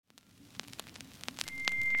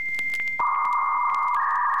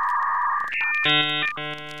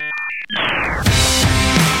Welcome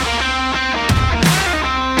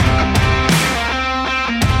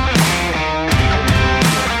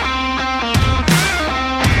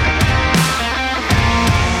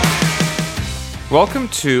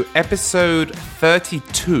to episode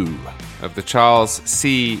 32 of the Charles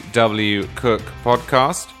C. W. Cook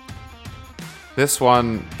podcast. This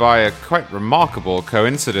one, by a quite remarkable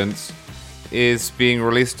coincidence, is being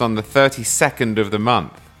released on the 32nd of the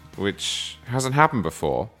month, which hasn't happened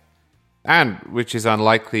before, and which is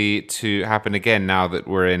unlikely to happen again now that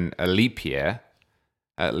we're in a leap year,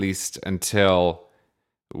 at least until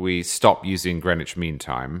we stop using Greenwich Mean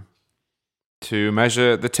Time to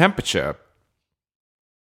measure the temperature.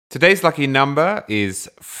 Today's lucky number is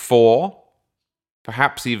 4,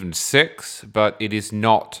 perhaps even 6, but it is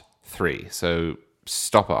not 3, so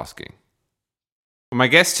stop asking. My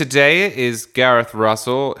guest today is Gareth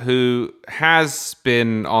Russell, who has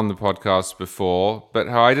been on the podcast before, but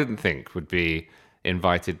who I didn't think would be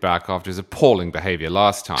invited back after his appalling behavior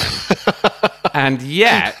last time. And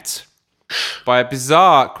yet, by a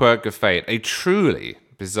bizarre quirk of fate, a truly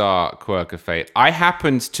bizarre quirk of fate, I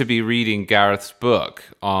happened to be reading Gareth's book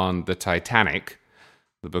on the Titanic.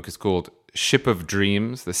 The book is called Ship of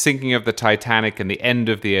Dreams, The Sinking of the Titanic and the End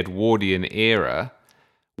of the Edwardian Era,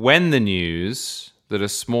 when the news that a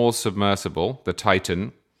small submersible, the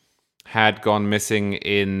Titan, had gone missing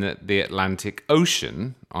in the Atlantic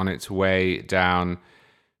Ocean on its way down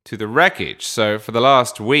to the wreckage. So for the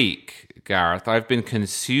last week, Gareth, I've been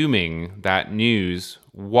consuming that news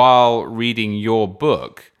while reading your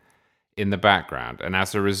book in the background. And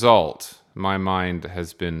as a result, my mind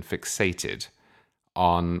has been fixated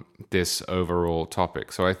on this overall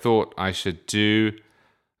topic. So I thought I should do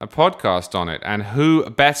a podcast on it. And who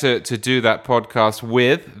better to do that podcast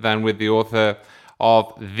with than with the author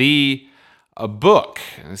of the book?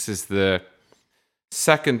 This is the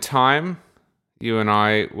second time you and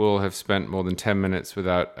I will have spent more than 10 minutes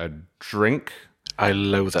without a drink. I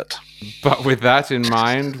loathe it. But with that in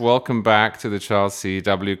mind, welcome back to the Charles C.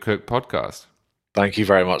 W. Cook podcast. Thank you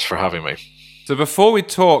very much for having me. So before we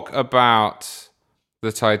talk about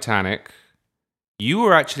the Titanic, you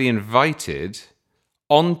were actually invited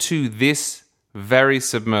onto this very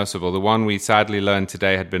submersible, the one we sadly learned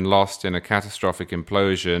today had been lost in a catastrophic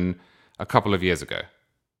implosion a couple of years ago.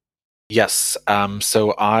 Yes.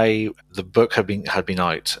 The book had been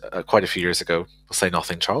out quite a few years ago. We'll say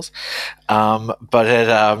nothing, Charles. But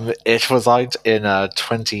it was out in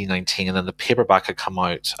 2019, and then the paperback had come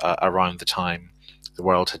out around the time the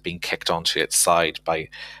world had been kicked onto its side by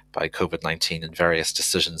COVID-19 and various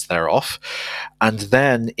decisions thereof. And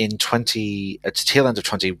then at the tail end of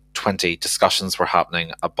 2020, discussions were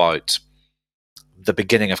happening about the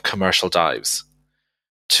beginning of commercial dives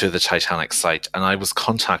to the Titanic site, and I was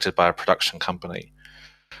contacted by a production company,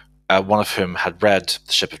 one of whom had read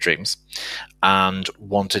The Ship of Dreams and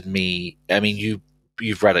wanted me. I mean,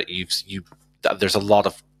 you've read it. There's a lot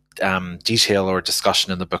of detail or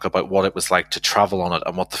discussion in the book about what it was like to travel on it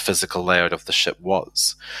and what the physical layout of the ship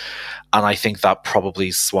was. And I think that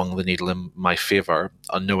probably swung the needle in my favor,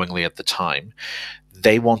 unknowingly at the time.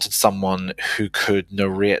 They wanted someone who could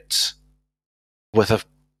narrate with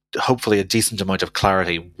hopefully a decent amount of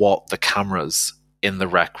clarity what the cameras in the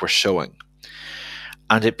wreck were showing.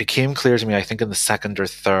 And it became clear to me, I think in the second or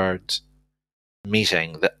third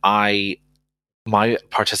meeting, that my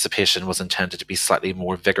participation was intended to be slightly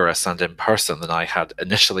more vigorous and in person than I had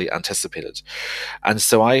initially anticipated. And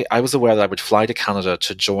so I was aware that I would fly to Canada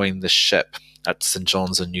to join the ship at St.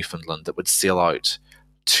 John's in Newfoundland that would sail out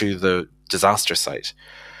to the disaster site.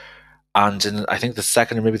 And in, I think, the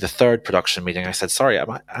second or maybe the third production meeting, I said, "Sorry,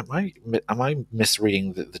 am I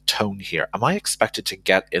misreading the tone here? Am I expected to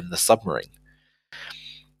get in the submarine?"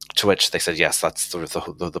 To which they said, "Yes, that's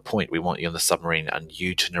the point. We want you in the submarine and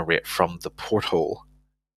you to narrate from the porthole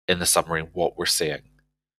in the submarine what we're seeing."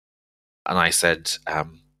 And I said,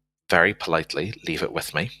 very politely, "Leave it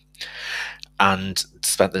with me," and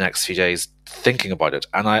spent the next few days thinking about it.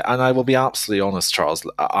 And I will be absolutely honest, Charles.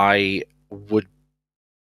 I would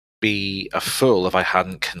be a fool if I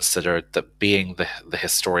hadn't considered that being the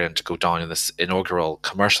historian to go down in this inaugural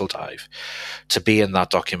commercial dive, to be in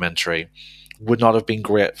that documentary, would not have been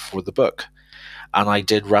great for the book. And I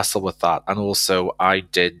did wrestle with that. And also I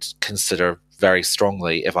did consider very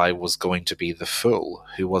strongly if I was going to be the fool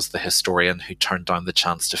who was the historian who turned down the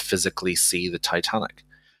chance to physically see the Titanic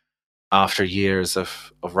after years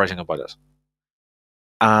of writing about it.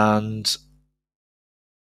 And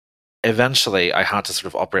eventually I had to sort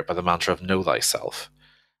of operate by the mantra of know thyself.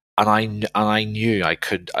 And I knew I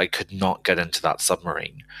could not get into that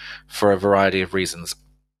submarine for a variety of reasons.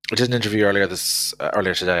 I did an interview earlier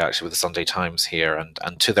today, actually, with the Sunday Times here,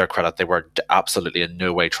 and to their credit, they were absolutely in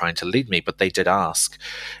no way trying to lead me, but they did ask,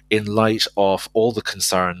 in light of all the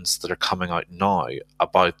concerns that are coming out now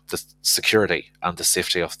about the security and the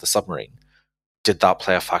safety of the submarine, did that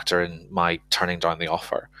play a factor in my turning down the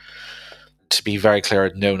offer? To be very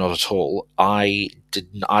clear, no, not at all. I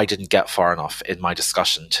didn't get far enough in my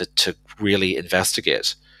discussion to really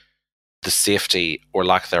investigate the safety or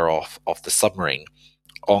lack thereof of the submarine.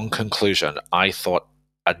 On conclusion, I thought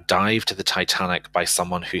a dive to the Titanic by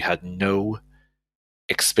someone who had no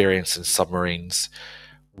experience in submarines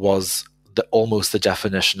was almost the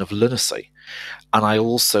definition of lunacy. And I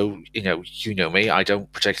also, you know me, I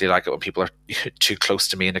don't particularly like it when people are too close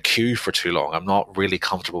to me in a queue for too long. I'm not really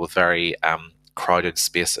comfortable with very crowded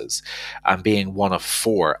spaces. And being one of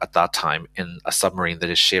four at that time in a submarine that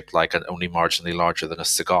is shaped like and only marginally larger than a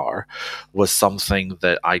cigar was something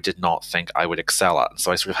that I did not think I would excel at. And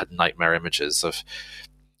so I sort of had nightmare images of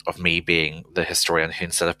me being the historian who,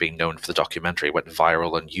 instead of being known for the documentary, went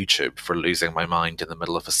viral on YouTube for losing my mind in the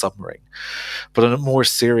middle of a submarine. But on a more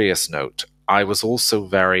serious note, I was also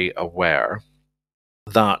very aware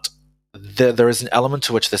that there is an element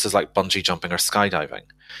to which this is like bungee jumping or skydiving,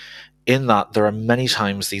 in that there are many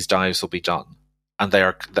times these dives will be done and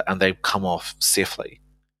they come off safely.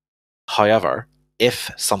 However, if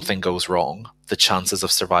something goes wrong, the chances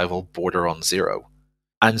of survival border on zero.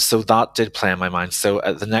 And so that did play in my mind. So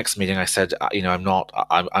at the next meeting, I said, I'm not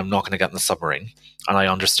going to get in the submarine, and I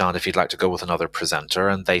understand if you'd like to go with another presenter.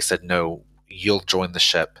 And they said, no, you'll join the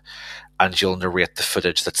ship, and you'll narrate the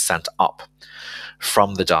footage that's sent up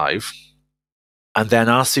from the dive. And then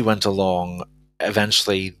as we went along,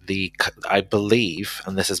 eventually I believe,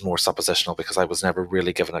 and this is more suppositional because I was never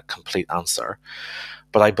really given a complete answer,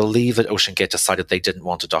 but I believe that OceanGate decided they didn't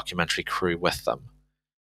want a documentary crew with them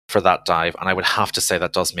for that dive. And I would have to say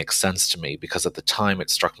that does make sense to me, because at the time it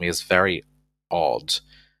struck me as very odd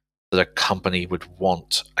that a company would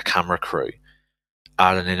want a camera crew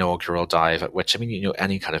at an inaugural dive at which,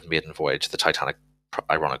 any kind of maiden voyage, the Titanic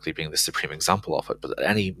ironically being the supreme example of it, but at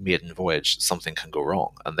any maiden voyage, something can go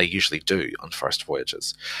wrong, and they usually do on first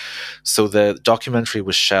voyages. So the documentary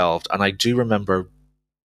was shelved, and I do remember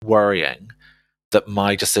worrying that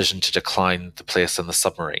my decision to decline the place in the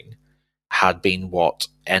submarine had been what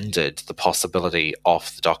ended the possibility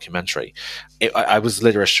of the documentary. I was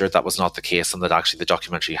later assured that was not the case, and that actually the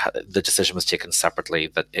documentary, the decision was taken separately,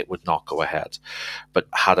 that it would not go ahead. But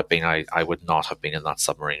had it been, I would not have been in that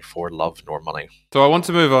submarine for love nor money. So I want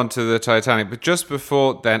to move on to the Titanic, but just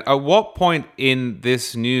before then, at what point in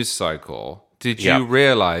this news cycle did you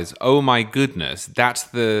realize, oh my goodness, that's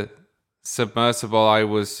the submersible I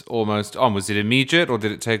was almost on? Was it immediate, or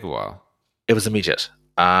did it take a while? It was immediate.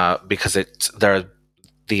 Because they're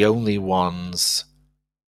the only ones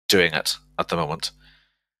doing it at the moment.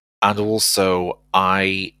 And also,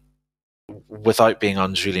 without being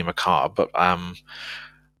unduly macabre, but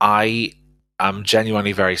I am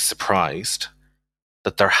genuinely very surprised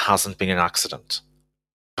that there hasn't been an accident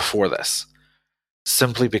before this.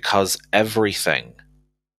 Simply because everything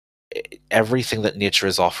that nature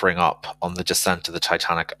is offering up on the descent to the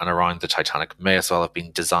Titanic and around the Titanic may as well have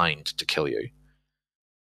been designed to kill you.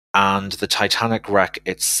 And the Titanic wreck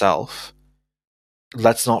itself,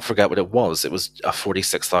 let's not forget what it was. It was a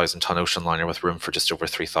 46,000-ton ocean liner with room for just over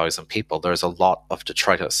 3,000 people. There's a lot of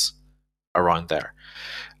detritus around there.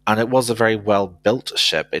 And it was a very well-built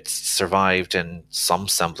ship. It's survived in some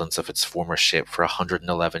semblance of its former shape for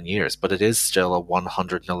 111 years, but it is still a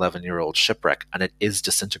 111-year-old shipwreck, and it is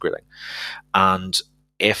disintegrating. And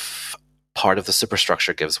if part of the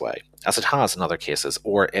superstructure gives way, as it has in other cases,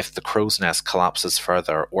 or if the crow's nest collapses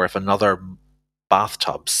further, or if another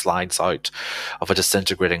bathtub slides out of a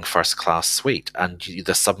disintegrating first-class suite and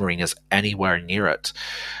the submarine is anywhere near it,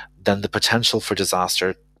 then the potential for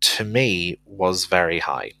disaster, to me, was very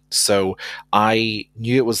high. So that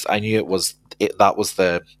was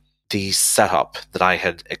the setup that I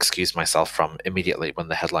had excused myself from immediately when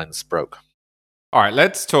the headlines broke. All right,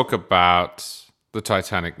 let's talk about the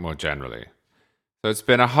Titanic more generally. So it's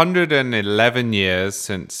been 111 years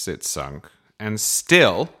since it sunk, and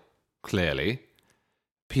still, clearly,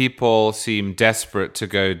 people seem desperate to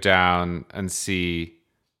go down and see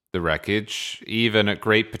the wreckage, even at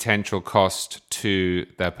great potential cost to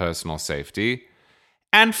their personal safety,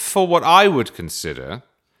 and for what I would consider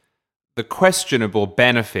the questionable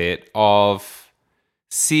benefit of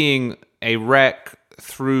seeing a wreck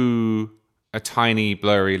through a tiny,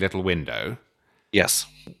 blurry little window. Yes.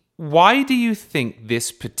 Why do you think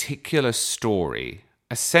this particular story,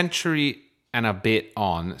 a century and a bit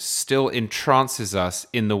on, still entrances us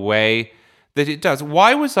in the way that it does.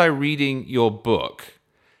 Why was I reading your book,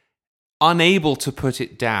 unable to put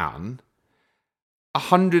it down,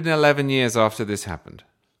 111 years after this happened?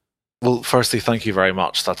 Well, firstly, thank you very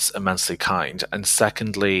much. That's immensely kind. And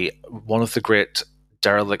secondly, one of the great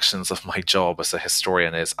derelictions of my job as a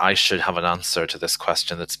historian is I should have an answer to this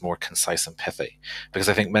question that's more concise and pithy. Because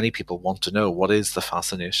I think many people want to know, what is the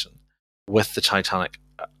fascination with the Titanic?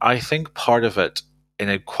 I think part of it, in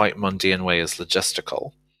a quite mundane way, is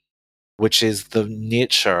logistical, which is the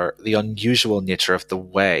unusual nature of the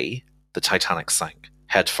way the Titanic sank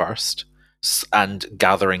head first and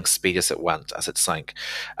gathering speed as it sank,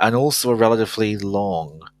 and also a relatively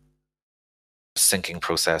long sinking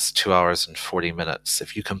process, 2 hours and 40 minutes.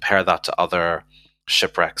 If you compare that to other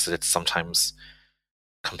shipwrecks that it's sometimes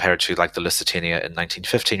compared to, like the Lusitania in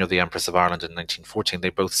 1915 or the Empress of Ireland in 1914, they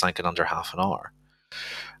both sank in under half an hour.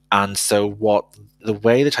 And so the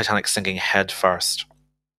way the Titanic sinking head first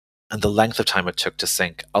and the length of time it took to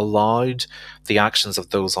sink allowed the actions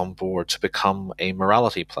of those on board to become a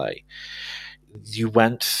morality play. You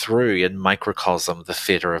went through in microcosm the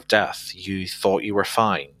theatre of death. You thought you were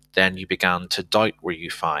fine. Then you began to doubt were you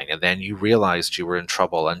fine. And then you realized you were in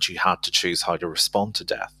trouble and you had to choose how to respond to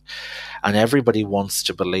death. And everybody wants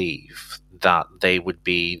to believe that they would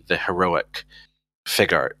be the heroic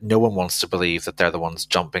figure. No one wants to believe that they're the ones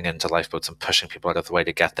jumping into lifeboats and pushing people out of the way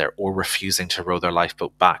to get there, or refusing to row their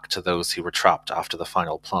lifeboat back to those who were trapped after the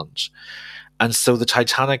final plunge. And so the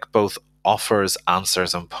Titanic both offers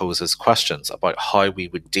answers and poses questions about how we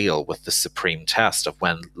would deal with the supreme test of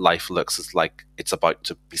when life looks like it's about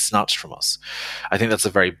to be snatched from us. I think that's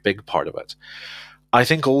a very big part of it. I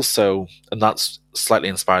think also, and that's slightly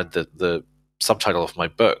inspired the subtitle of my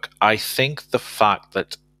book, I think the fact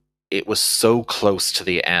that it was so close to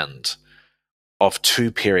the end of two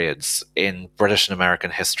periods in British and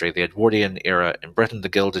American history, the Edwardian era in Britain, the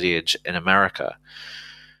Gilded Age in America.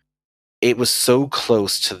 It was so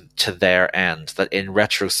close to their end that in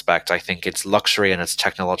retrospect, I think its luxury and its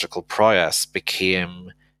technological prowess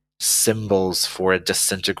became symbols for a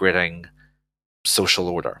disintegrating social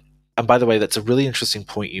order. And by the way, that's a really interesting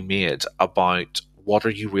point you made about what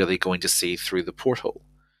are you really going to see through the porthole.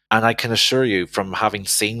 And I can assure you, from having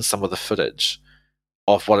seen some of the footage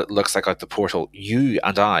of what it looks like out the porthole, you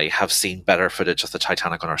and I have seen better footage of the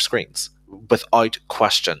Titanic on our screens. Without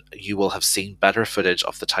question, you will have seen better footage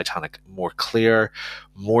of the Titanic, more clear,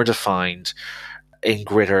 more defined, in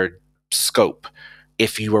greater scope,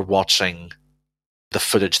 if you were watching the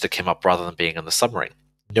footage that came up rather than being in the submarine.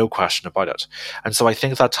 No question about it. And so I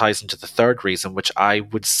think that ties into the third reason, which I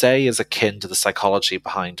would say is akin to the psychology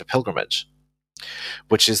behind a pilgrimage,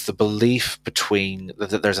 which is the belief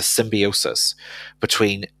that there's a symbiosis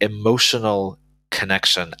between emotional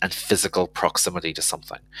connection and physical proximity to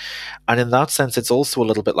something. And in that sense, it's also a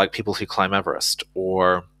little bit like people who climb Everest,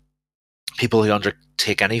 or people who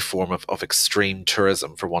undertake any form of extreme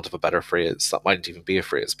tourism, for want of a better phrase. That mightn't even be a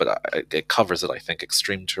phrase, but it covers it, I think,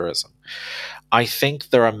 extreme tourism. I think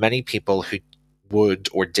there are many people who would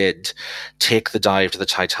or did take the dive to the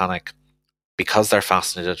Titanic because they're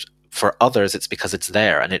fascinated. For others, it's because it's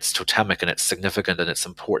there and it's totemic and it's significant and it's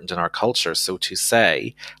important in our culture. So to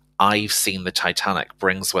say, I've seen the Titanic,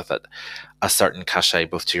 brings with it a certain cachet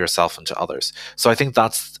both to yourself and to others. So I think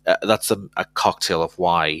that's a cocktail of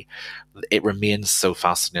why it remains so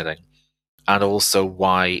fascinating, and also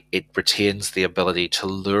why it retains the ability to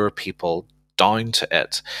lure people down to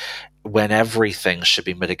it when everything should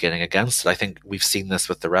be mitigating against it. I think we've seen this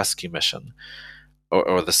with the rescue mission,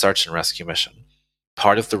 or the search and rescue mission.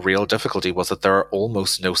 Part of the real difficulty was that there are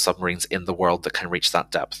almost no submarines in the world that can reach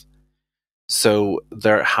that depth. So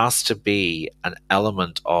there has to be an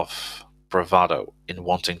element of bravado in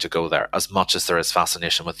wanting to go there, as much as there is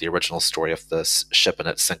fascination with the original story of this ship and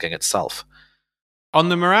its sinking itself. On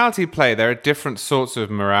the morality play, there are different sorts of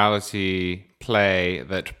morality play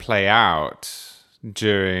that play out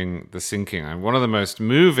during the sinking. And one of the most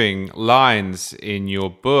moving lines in your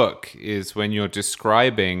book is when you're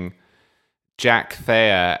describing Jack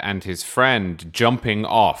Thayer and his friend jumping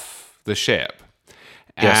off the ship.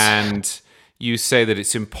 Yes. And you say that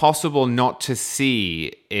it's impossible not to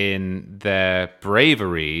see in their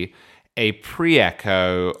bravery a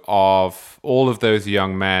pre-echo of all of those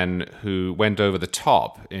young men who went over the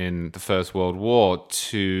top in the First World War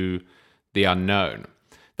to the unknown.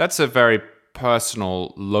 That's a very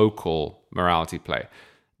personal, local morality play.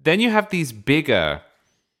 Then you have these bigger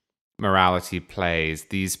morality plays,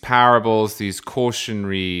 these parables, these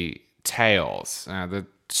cautionary tales. The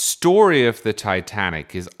story of the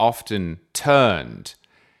Titanic is often turned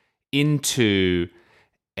into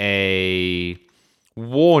a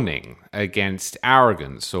warning against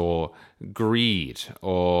arrogance or greed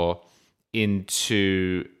or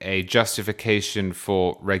into a justification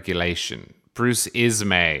for regulation. Bruce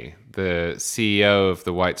Ismay, the CEO of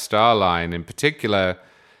the White Star Line in particular,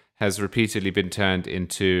 has repeatedly been turned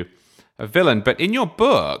into a villain. But in your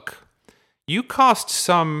book, you cast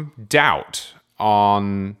some doubt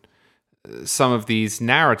on some of these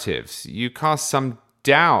narratives. You cast some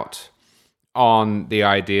doubt on the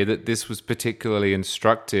idea that this was particularly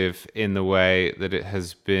instructive in the way that it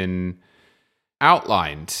has been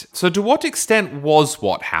outlined. So to what extent was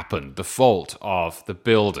what happened the fault of the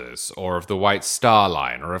builders, or of the White Star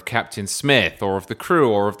Line, or of Captain Smith, or of the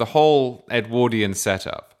crew, or of the whole Edwardian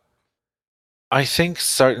setup? I think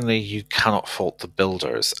certainly you cannot fault the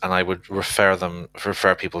builders, and I would refer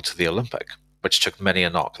people to the Olympic, which took many a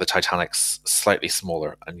knock. The Titanic's slightly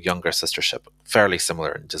smaller and younger sister ship, fairly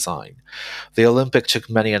similar in design. The Olympic took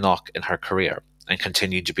many a knock in her career and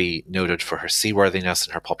continued to be noted for her seaworthiness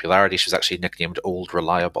and her popularity. She was actually nicknamed Old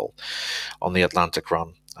Reliable on the Atlantic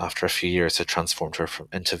run. After a few years, had transformed her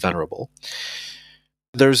into Venerable.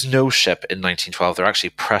 There's no ship in 1912. There are actually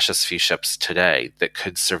precious few ships today that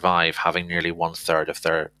could survive having nearly 1/3 of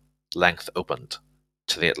their length opened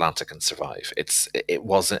to the Atlantic and survive. It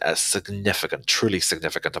wasn't a significant, truly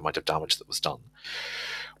significant amount of damage that was done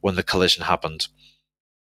when the collision happened.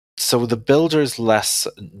 So the builders less,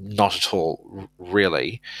 not at all,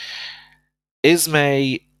 really.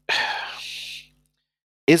 Ismay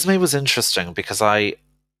was interesting because I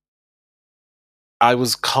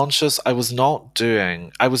was conscious I was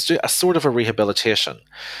doing a sort of a rehabilitation,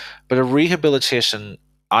 but a rehabilitation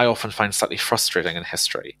I often find slightly frustrating in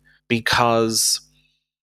history, because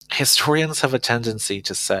historians have a tendency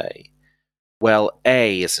to say, well,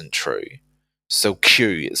 A isn't true, so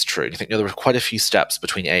Q is true. And you think, there were quite a few steps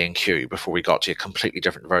between A and Q before we got to a completely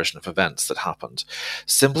different version of events that happened.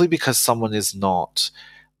 Simply because someone is not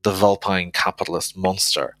the vulpine capitalist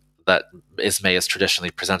monster that Ismay is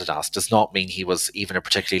traditionally presented as does not mean he was even a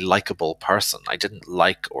particularly likable person. I didn't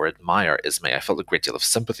like or admire Ismay. I felt a great deal of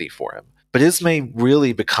sympathy for him. But Ismay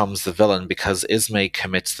really becomes the villain because Ismay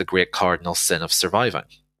commits the great cardinal sin of surviving.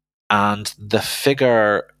 And the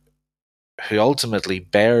figure who ultimately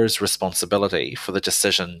bears responsibility for the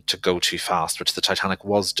decision to go too fast, which the Titanic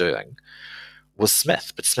was doing, was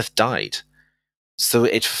Smith. But Smith died. So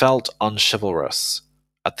it felt unchivalrous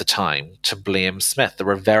at the time to blame Smith. There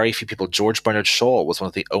were very few people. George Bernard Shaw was one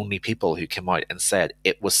of the only people who came out and said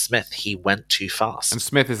it was Smith. He went too fast. And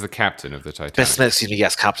Smith is the captain of the Titanic.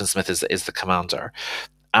 Yes, Captain Smith is the commander.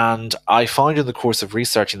 And I found in the course of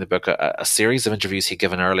researching the book a series of interviews he'd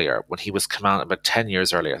given earlier when he was commanding, about 10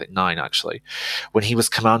 years earlier, I think 9 actually, when he was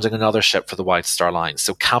commanding another ship for the White Star Line.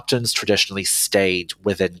 So captains traditionally stayed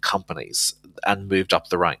within companies and moved up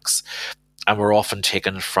the ranks, and were often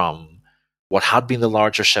taken from what had been the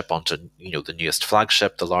larger ship onto, the newest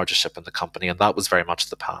flagship, the largest ship in the company, and that was very much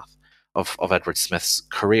the path of Edward Smith's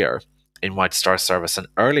career in White Star service. And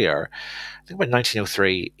earlier, I think about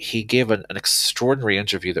 1903, he gave an extraordinary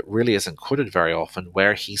interview that really isn't quoted very often,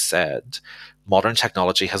 where he said, modern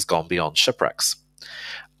technology has gone beyond shipwrecks.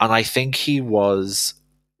 And I think he was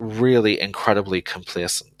really incredibly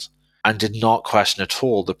complacent and did not question at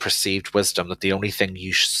all the perceived wisdom that the only thing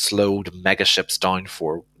you slowed megaships down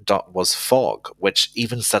for was fog, which,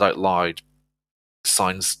 even said out loud,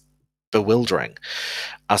 sounds bewildering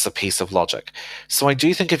as a piece of logic. So I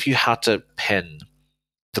do think if you had to pin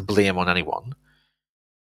the blame on anyone,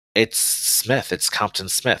 it's Smith, it's Captain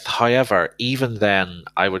Smith. However, even then,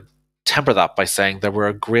 I would temper that by saying there's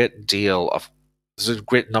a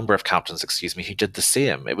great number of captains, who did the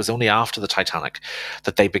same. It was only after the Titanic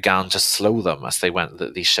that they began to slow them as they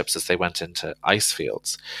went, these ships, as they went into ice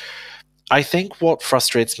fields. I think what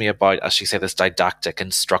frustrates me about, as you say, this didactic,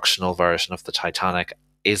 instructional version of the Titanic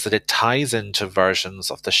is that it ties into versions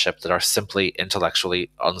of the ship that are simply intellectually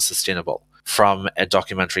unsustainable from a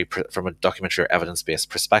documentary or evidence-based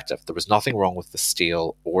perspective. There was nothing wrong with the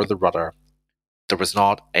steel or the rudder. There was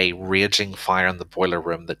not a raging fire in the boiler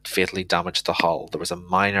room that fatally damaged the hull. There was a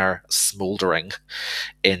minor smouldering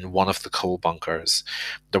in one of the coal bunkers.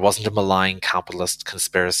 There wasn't a malign capitalist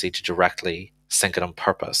conspiracy to directly sink it on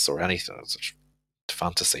purpose or anything. Such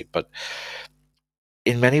fantasy. But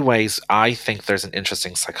in many ways, I think there's an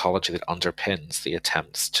interesting psychology that underpins the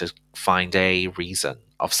attempts to find a reason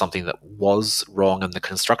of something that was wrong in the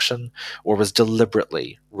construction or was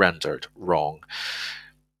deliberately rendered wrong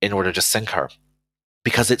in order to sink her.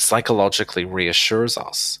 Because it psychologically reassures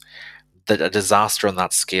us that a disaster on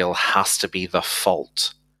that scale has to be the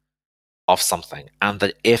fault of something, and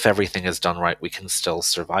that if everything is done right, we can still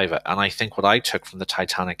survive it. And I think what I took from the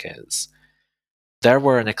Titanic is there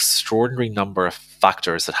were an extraordinary number of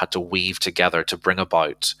factors that had to weave together to bring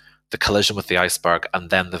about the collision with the iceberg and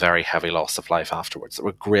then the very heavy loss of life afterwards. There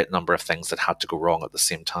were a great number of things that had to go wrong at the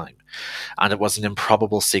same time. And it was an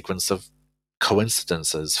improbable sequence of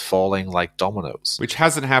coincidences falling like dominoes. Which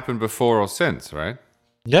hasn't happened before or since, right?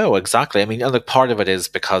 No, exactly. I mean, and part of it is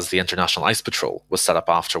because the International Ice Patrol was set up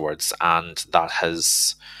afterwards, and that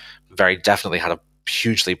has very definitely had a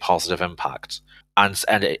hugely positive impact. And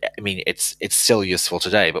it's still useful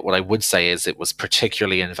today. But what I would say is it was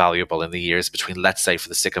particularly invaluable in the years between, let's say, for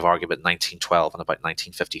the sake of argument, 1912 and about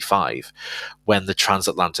 1955, when the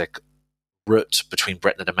transatlantic route between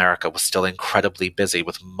Britain and America was still incredibly busy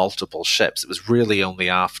with multiple ships. It was really only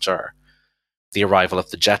after the arrival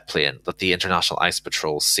of the jet plane that the International Ice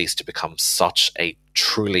Patrol ceased to become such a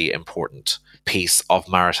truly important piece of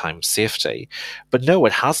maritime safety. But no,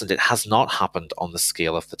 it hasn't. It has not happened on the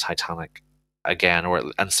scale of the Titanic again,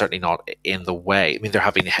 and certainly not in the way. I mean, there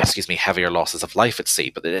have been, heavier losses of life at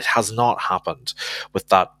sea, but it has not happened with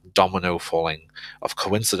that domino falling of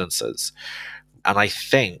coincidences. And I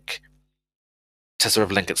think, to sort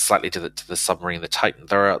of link it slightly to the submarine, the Titan,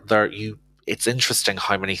 it's interesting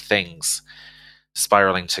how many things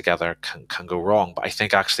spiraling together can go wrong. But I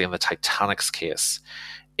think actually in the Titanic's case,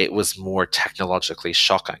 it was more technologically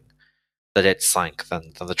shocking that it sank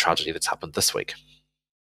than the tragedy that's happened this week.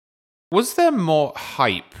 Was there more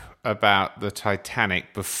hype about the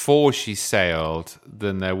Titanic before she sailed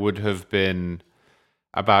than there would have been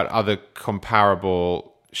about other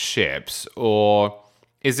comparable ships? Or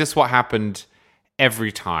is this what happened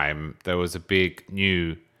every time there was a big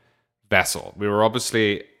new vessel? We were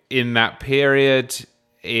obviously in that period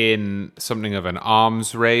in something of an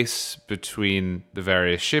arms race between the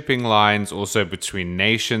various shipping lines, also between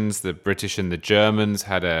nations. The British and the Germans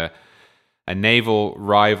had a naval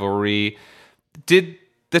rivalry. Did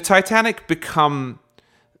the Titanic become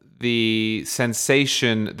the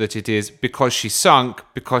sensation that it is because she sunk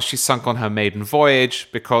on her maiden voyage,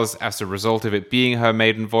 because as a result of it being her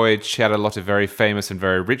maiden voyage, she had a lot of very famous and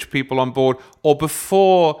very rich people on board? Or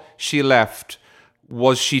before she left,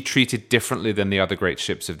 was she treated differently than the other great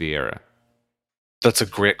ships of the era? That's a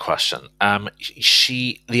great question.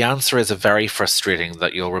 The answer is a very frustrating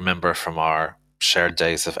that you'll remember from our shared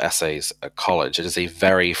days of essays at college. It is a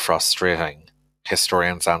very frustrating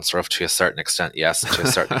historian's answer of, to a certain extent, yes, to a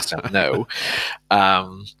certain extent, no.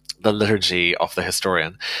 The liturgy of the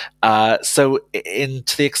historian. To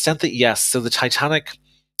the extent that yes, so the Titanic,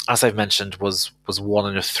 as I've mentioned, was one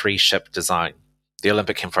in a 3-ship design. The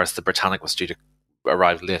Olympic came first. The Britannic was due to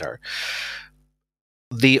arrive later.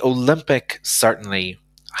 The Olympic certainly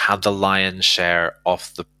had the lion's share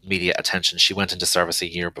of the media attention. She went into service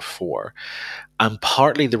a year before. And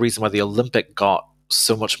partly the reason why the Olympic got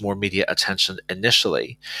so much more media attention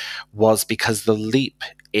initially was because the leap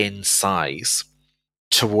in size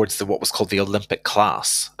towards what was called the Olympic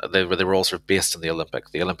class, they were all sort of based on the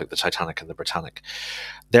Olympic, the Titanic and the Britannic.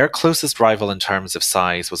 Their closest rival in terms of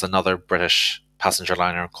size was another British passenger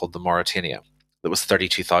liner called the Mauretania that was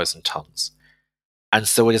 32,000 tons. And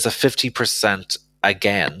so it is a 50%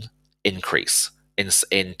 again increase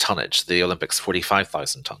in tonnage. The Olympic's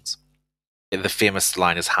 45,000 tons. The famous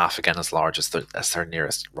line is half again as large as their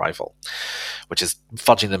nearest rival, which is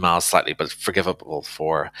fudging the miles slightly, but forgivable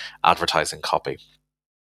for advertising copy.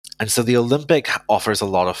 And so the Olympic offers a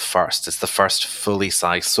lot of firsts. It's the first fully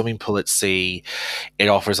sized swimming pool at sea. It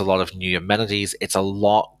offers a lot of new amenities. It's a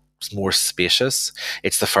lot more spacious.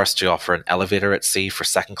 It's the first to offer an elevator at sea for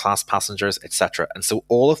second-class passengers, etc. And so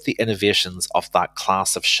all of the innovations of that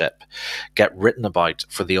class of ship get written about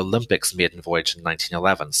for the Olympics maiden voyage in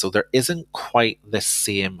 1911. So there isn't quite the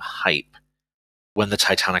same hype when the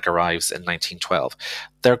Titanic arrives in 1912.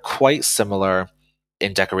 They're quite similar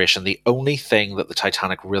in decoration. The only thing that the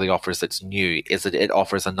Titanic really offers that's new is that it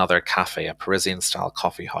offers another cafe, a Parisian-style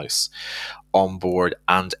coffee house on board,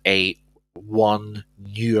 and one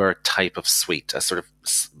newer type of suite, a sort of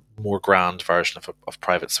more grand version of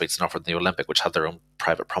private suites than offered in the Olympic, which had their own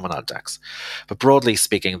private promenade decks. But broadly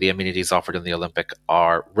speaking, the amenities offered in the Olympic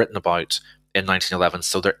are written about in 1911,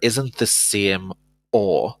 so there isn't the same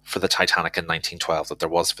awe for the Titanic in 1912 that there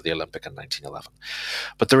was for the Olympic in 1911.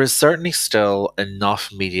 But there is certainly still enough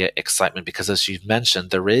media excitement because, as you've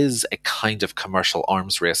mentioned, there is a kind of commercial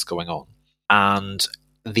arms race going on. And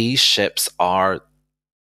these ships are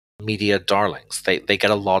media darlings. They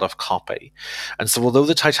get a lot of copy. And so although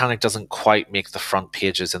the Titanic doesn't quite make the front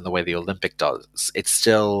pages in the way the Olympic does, it's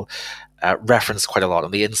still referenced quite a lot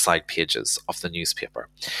on the inside pages of the newspaper.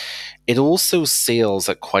 It also sails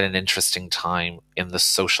at quite an interesting time in the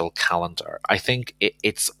social calendar. I think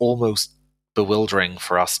it's almost bewildering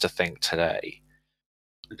for us to think today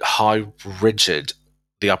how rigid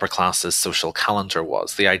the upper class's social calendar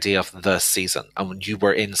was, the idea of the season, and when you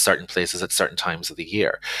were in certain places at certain times of the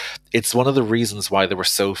year. It's one of the reasons why there were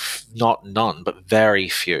not none, but very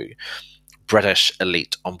few British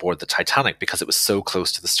elite on board the Titanic, because it was so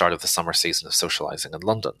close to the start of the summer season of socializing in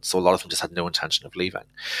London. So a lot of them just had no intention of leaving.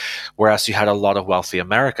 Whereas you had a lot of wealthy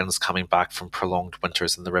Americans coming back from prolonged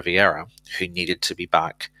winters in the Riviera who needed to be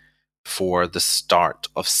back for the start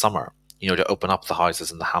of summer, to open up the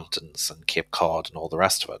houses in the Hamptons and Cape Cod and all the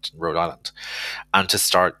rest of it, and Rhode Island, and to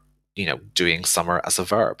start, doing summer as a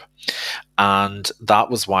verb. And that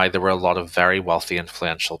was why there were a lot of very wealthy,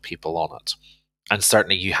 influential people on it. And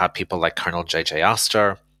certainly you had people like Colonel J.J.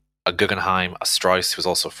 Astor, a Guggenheim, a Strauss, who was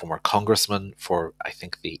also a former congressman for, I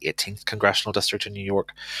think, the 18th Congressional District in New York.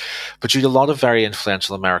 But you had a lot of very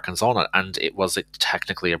influential Americans on it, and it was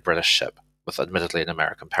technically a British ship with admittedly an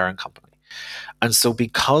American parent company. And so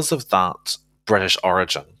because of that British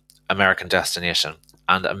origin, American destination,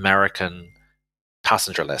 and American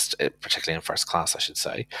passenger list, particularly in first class, I should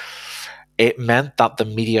say, it meant that the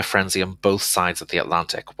media frenzy on both sides of the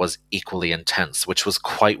Atlantic was equally intense, which was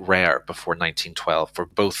quite rare before 1912 for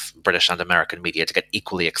both British and American media to get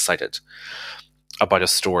equally excited about a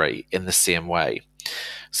story in the same way.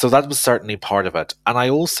 So that was certainly part of it. And I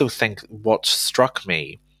also think what struck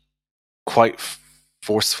me quite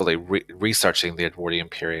forcefully researching the Edwardian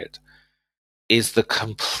period is the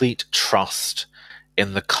complete trust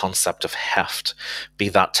in the concept of heft, be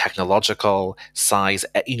that technological, size,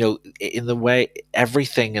 in the way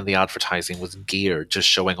everything in the advertising was geared to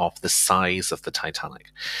showing off the size of the Titanic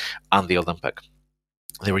and the Olympic.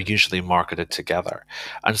 They were usually marketed together.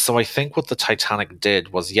 And so I think what the Titanic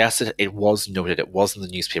did was, yes, it was noted, it was in the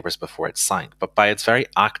newspapers before it sank, but by its very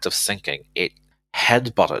act of sinking, it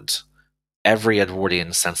headbutted every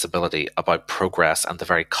Edwardian sensibility about progress and the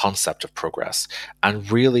very concept of progress,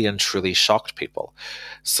 and really and truly shocked people.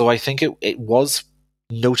 So I think it was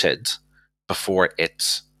noted before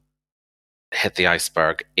it hit the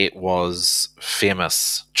iceberg. It was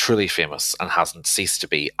famous, truly famous, and hasn't ceased to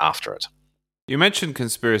be after it. You mentioned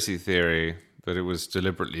conspiracy theory, that it was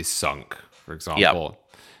deliberately sunk, for example.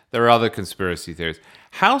 Yep. There are other conspiracy theories.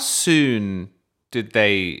 How soon did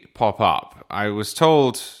they pop up? I was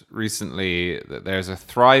told recently that there's a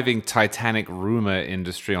thriving Titanic rumor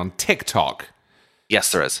industry on TikTok.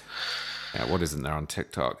 Yes, there is. Yeah, what isn't there on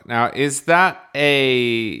TikTok? Now, is that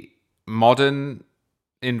a modern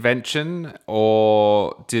invention,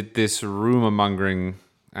 or did this rumor mongering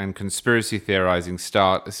and conspiracy theorizing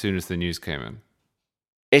start as soon as the news came in?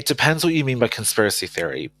 It depends what you mean by conspiracy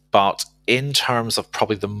theory, but in terms of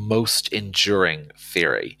probably the most enduring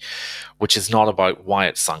theory, which is not about why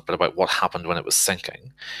it sunk, but about what happened when it was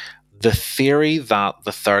sinking, the theory that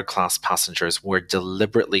the third-class passengers were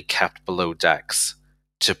deliberately kept below decks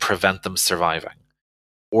to prevent them surviving,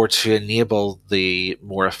 or to enable the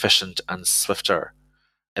more efficient and swifter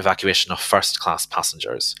evacuation of first-class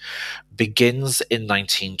passengers, begins in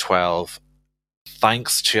 1912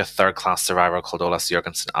 thanks to a third-class survivor called Olaus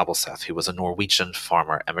Jørgensen Abelseth, who was a Norwegian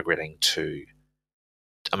farmer emigrating to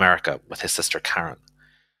America with his sister Karen.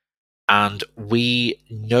 And we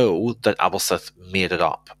know that Abelseth made it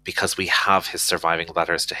up because we have his surviving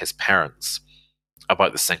letters to his parents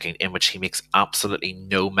about the sinking, in which he makes absolutely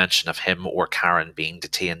no mention of him or Karen being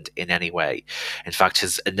detained in any way. In fact,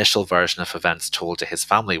 his initial version of events told to his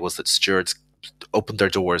family was that stewards opened their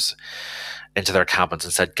doors into their cabins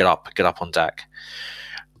and said, get up on deck.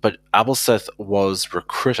 But Abelseth was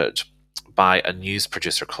recruited by a news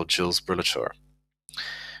producer called Jules Brulatour,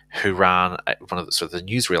 who ran one of the sort of the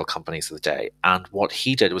newsreel companies of the day. And what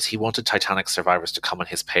he did was he wanted Titanic survivors to come on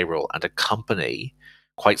his payroll and accompany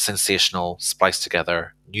quite sensational, spliced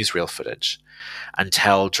together newsreel footage and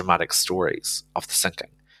tell dramatic stories of the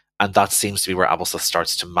sinking. And that seems to be where Abelseth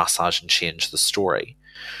starts to massage and change the story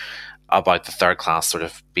about the third class sort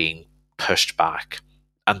of being pushed back.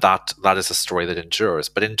 And that is a story that endures.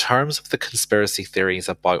 But in terms of the conspiracy theories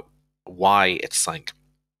about why it sank,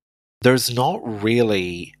 there's not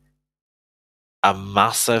really a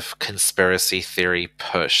massive conspiracy theory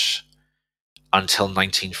push until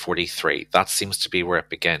 1943. That seems to be where it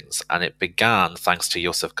begins. And it began thanks to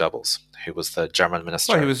Joseph Goebbels, who was the German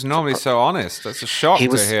minister. Well, he was normally so honest. That's a shock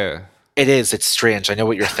to hear. It is. It's strange. I know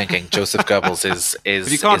what you're thinking. Joseph Goebbels is.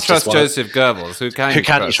 But you can't trust Joseph Goebbels. Who can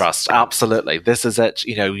you trust? Absolutely. This is it.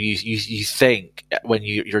 You think when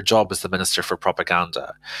your job is the minister for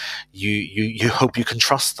propaganda, you hope you can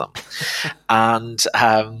trust them. And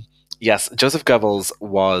yes, Joseph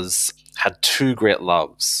Goebbels had two great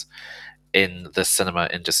loves in the cinema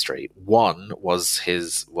industry. One was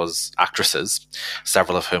actresses,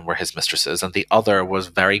 several of whom were his mistresses, and the other was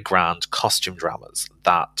very grand costume dramas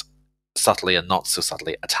that subtly and not so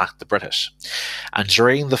subtly attacked the British. And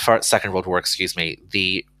during the Second World War,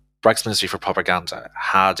 the Reichsministry for Propaganda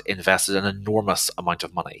had invested an enormous amount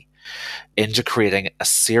of money into creating a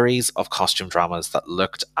series of costume dramas that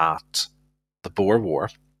looked at the Boer War,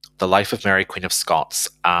 the life of Mary, Queen of Scots,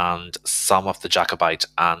 and some of the Jacobite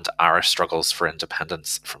and Irish struggles for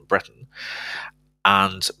independence from Britain,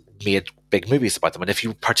 and made big movies about them. And if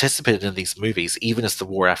you participated in these movies, even as the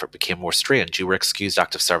war effort became more strained, you were excused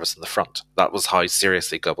active service in the front. That was how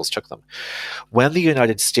seriously Goebbels took them. When the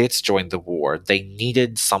United States joined the war, they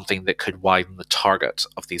needed something that could widen the target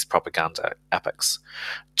of these propaganda epics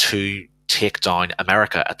to take down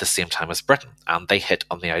America at the same time as Britain, and they hit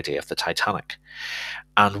on the idea of the Titanic.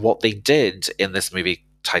 And what they did in this movie,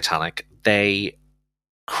 Titanic, they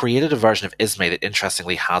created a version of Ismay that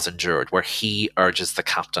interestingly has endured, where he urges the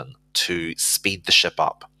captain to speed the ship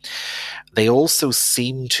up. They also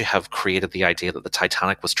seem to have created the idea that the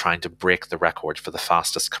Titanic was trying to break the record for the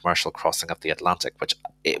fastest commercial crossing of the Atlantic, which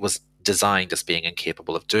it was designed as being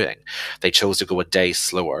incapable of doing. They chose to go a day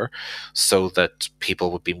slower so that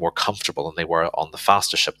people would be more comfortable than they were on the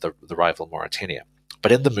faster ship, the rival Mauretania.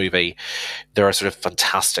 But in the movie, there are sort of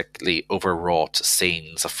fantastically overwrought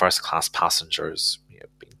scenes of first-class passengers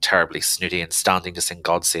being terribly snooty and standing to sing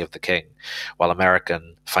God Save the King, while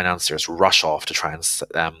American financiers rush off to try and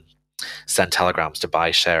send telegrams to buy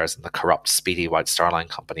shares in the corrupt, speedy White Star Line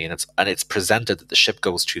company. And it's presented that the ship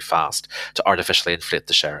goes too fast to artificially inflate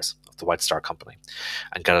the shares of the White Star Company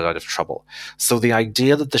and get it out of trouble. So the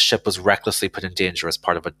idea that the ship was recklessly put in danger as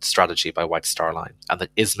part of a strategy by White Star Line, and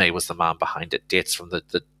that Ismay was the man behind it, dates from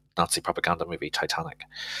the Nazi propaganda movie Titanic.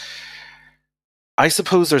 I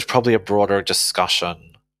suppose there's probably a broader discussion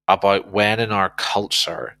about when in our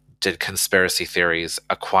culture did conspiracy theories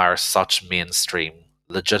acquire such mainstream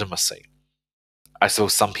legitimacy. I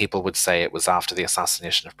suppose some people would say it was after the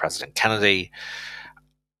assassination of President Kennedy.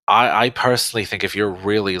 I personally think if you're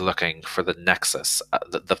really looking for the nexus,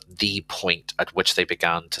 the point at which they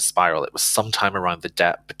began to spiral, it was sometime around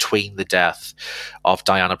between the death of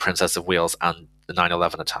Diana, Princess of Wales, and the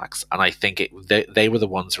 9/11 attacks. And I think they were the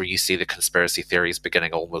ones where you see the conspiracy theories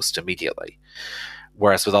beginning almost immediately.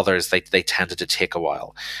 Whereas with others, they tended to take a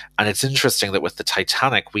while. And it's interesting that with the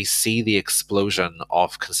Titanic, we see the explosion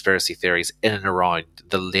of conspiracy theories in and around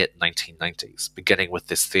the late 1990s, beginning with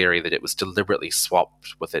this theory that it was deliberately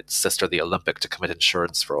swapped with its sister, the Olympic, to commit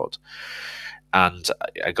insurance fraud. And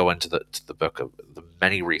I go into the book of the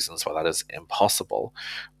many reasons why that is impossible.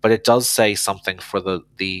 But it does say something for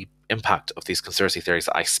the impact of these conspiracy theories.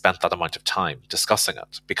 I spent that amount of time discussing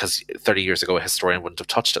it, because 30 years ago a historian wouldn't have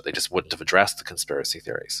touched it. They just wouldn't have addressed the conspiracy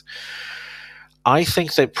theories. I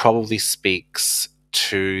think that probably speaks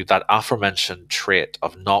to that aforementioned trait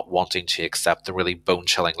of not wanting to accept the really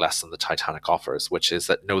bone-chilling lesson the Titanic offers, which is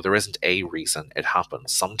that no, there isn't a reason it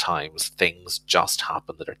happens. Sometimes things just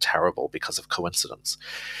happen that are terrible because of coincidence.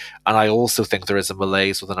 And I also think there is a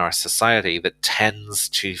malaise within our society that tends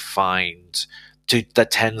to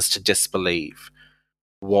disbelieve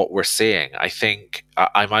what we're seeing. I think,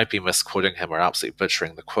 I might be misquoting him or absolutely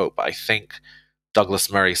butchering the quote, but I think Douglas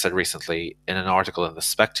Murray said recently in an article in The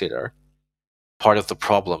Spectator, part of the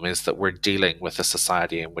problem is that we're dealing with a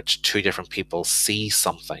society in which two different people see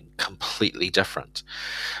something completely different,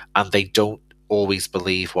 and they don't always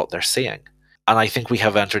believe what they're seeing. And I think we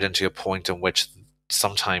have entered into a point in which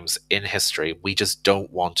sometimes in history, we just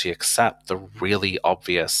don't want to accept the really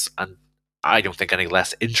obvious, and I don't think any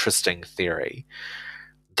less interesting, theory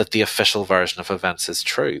that the official version of events is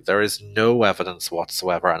true. There is no evidence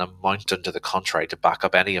whatsoever, and a mountain to the contrary, to back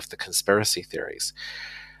up any of the conspiracy theories.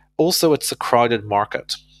 Also, it's a crowded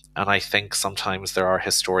market, and I think sometimes there are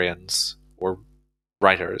historians or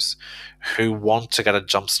writers who want to get a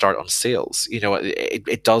jump start on sales.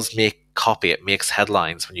 It does make copy, it makes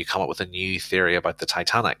headlines when you come up with a new theory about the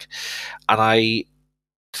Titanic. And I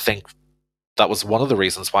think that was one of the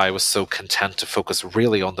reasons why I was so content to focus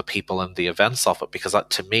really on the people and the events of it, because that,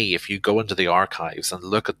 to me, if you go into the archives and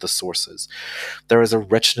look at the sources, there is a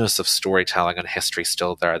richness of storytelling and history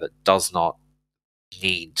still there that does not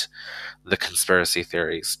need the conspiracy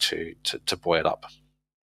theories to buoy it up.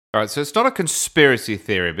 All right, so it's not a conspiracy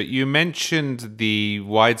theory, but you mentioned the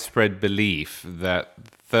widespread belief that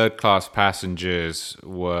third-class passengers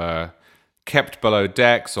were kept below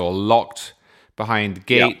decks or locked behind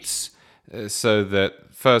gates, so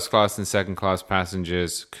that first-class and second-class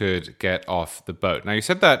passengers could get off the boat. Now, you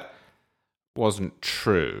said that wasn't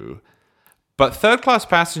true, but third-class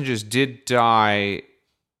passengers did die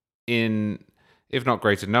in, if not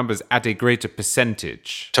greater numbers, at a greater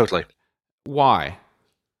percentage. Totally. Why?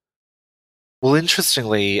 Well,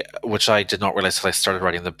 interestingly, which I did not realize until I started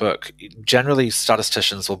writing the book, generally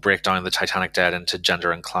statisticians will break down the Titanic dead into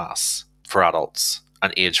gender and class for adults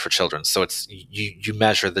and age for children. So it's you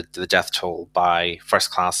measure the death toll by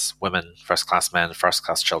first class women, first class men, first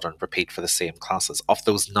class children, repeat for the same classes. Of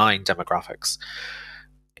those 9 demographics,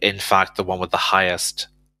 in fact, the one with the highest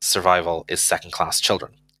survival is second class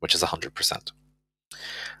children, which is 100%.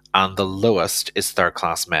 And the lowest is third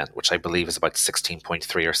class men, which I believe is about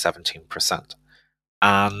 16.3 or 17%.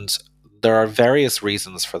 And there are various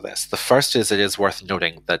reasons for this. The first is it is worth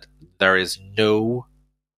noting that there is no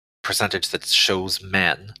percentage that shows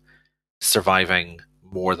men surviving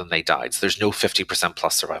more than they died. So there's no 50%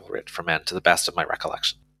 plus survival rate for men, to the best of my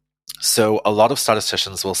recollection. So a lot of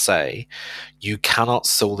statisticians will say you cannot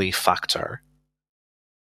solely factor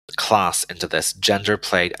class into this. Gender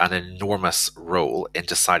played an enormous role in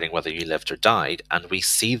deciding whether you lived or died, and we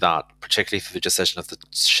see that particularly through the decision of the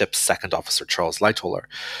ship's second officer, Charles Lightoller,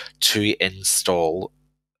 to install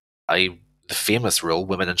the famous rule,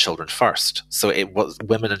 women and children first. So it was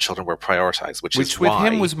women and children were prioritized, which is with why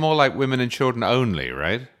him was more like women and children only,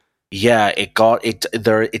 right? Yeah, it got it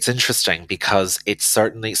there. It's interesting because it's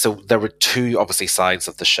certainly so. There were 2 obviously sides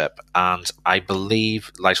of the ship, and I believe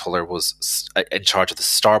Lightoller was in charge of the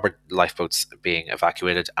starboard lifeboats being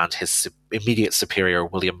evacuated, and his immediate superior,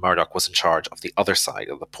 William Murdoch, was in charge of the other side,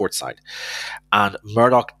 of the port side. And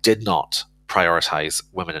Murdoch did not prioritize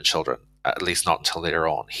women and children, at least not until later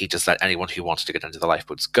on. He just let anyone who wanted to get into the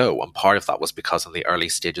lifeboats go, and part of that was because in the early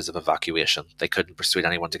stages of evacuation, they couldn't persuade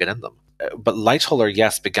anyone to get in them. But Lightoller,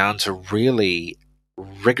 yes, began to really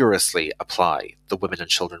rigorously apply the women and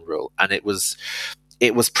children rule, and it was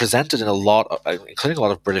presented in a lot, including a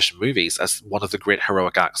lot of British movies, as one of the great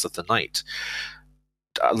heroic acts of the night.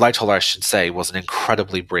 Lightoller, I should say, was an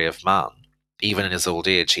incredibly brave man. Even in his old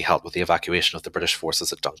age, he helped with the evacuation of the British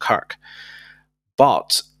forces at Dunkirk.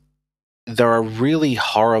 But there are really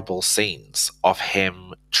horrible scenes of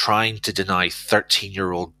him trying to deny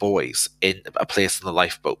 13-year-old boys in a place in the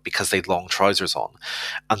lifeboat because they'd long trousers on,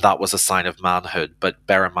 and that was a sign of manhood. But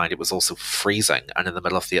bear in mind, it was also freezing and in the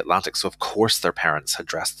middle of the Atlantic, so of course their parents had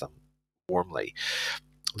dressed them warmly.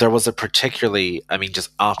 There was a particularly,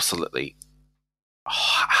 just absolutely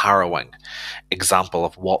harrowing example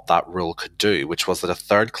of what that rule could do, which was that a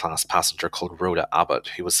third-class passenger called Rhoda Abbott,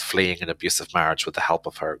 who was fleeing an abusive marriage with the help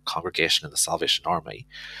of her congregation in the Salvation Army,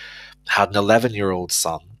 had an 11-year-old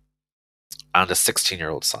son and a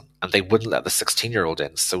 16-year-old son, and they wouldn't let the 16-year-old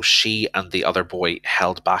in, so she and the other boy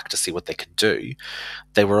held back to see what they could do.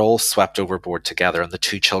 They were all swept overboard together, and the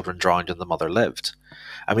 2 children drowned and the mother lived.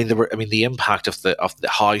 The impact of the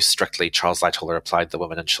how strictly Charles Lightoller applied the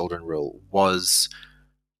women and children rule was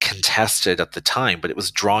contested at the time, but it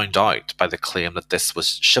was drowned out by the claim that this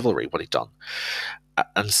was chivalry, what he'd done.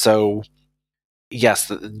 And so, yes,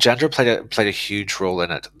 the gender played a huge role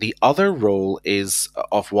in it. The other role is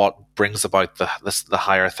of what brings about the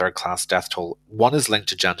higher third class death toll. One is linked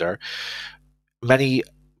to gender. Many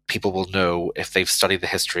people will know, if they've studied the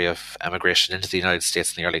history of emigration into the United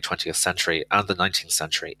States in the early 20th century and the 19th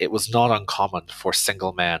century, it was not uncommon for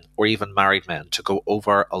single men or even married men to go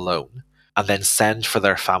over alone and then send for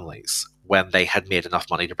their families when they had made enough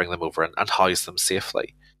money to bring them over and house them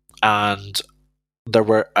safely. And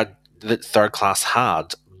the third class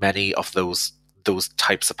had many of those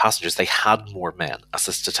types of passengers. They had more men as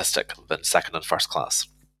a statistic than second and first class.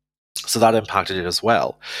 So that impacted it as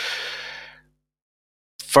well.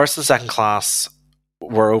 First and second class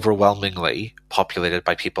were overwhelmingly populated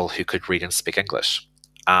by people who could read and speak English.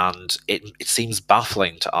 And it seems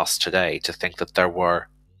baffling to us today to think that there were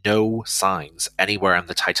no signs anywhere in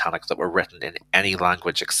the Titanic that were written in any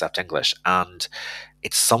language except English. And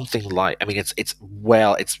it's something like, it's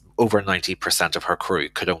over 90% of her crew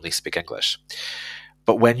could only speak English.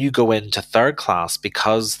 But when you go into third class,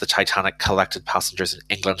 because the Titanic collected passengers in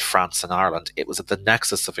England, France, and Ireland, it was at the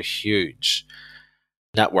nexus of a huge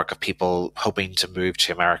network of people hoping to move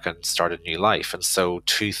to America and start a new life. And so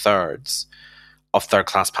 2/3 of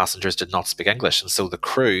third-class passengers did not speak English. And so the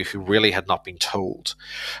crew, who really had not been told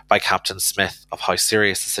by Captain Smith of how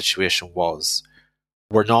serious the situation was,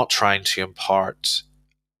 were not trying to impart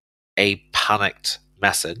a panicked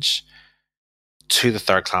message to the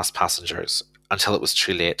third-class passengers until it was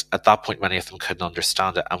too late. At that point, many of them couldn't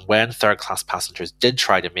understand it. And when third-class passengers did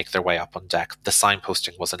try to make their way up on deck, the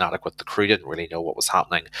signposting was inadequate. The crew didn't really know what was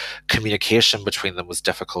happening. Communication between them was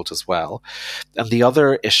difficult as well. And the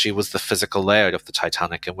other issue was the physical layout of the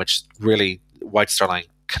Titanic, in which really White Star Line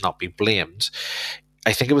cannot be blamed.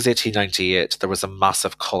 I think it was 1898, there was a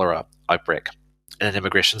massive cholera outbreak in an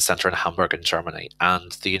immigration center in Hamburg in Germany,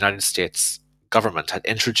 and the United States government had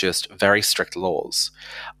introduced very strict laws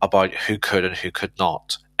about who could and who could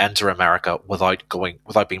not enter America without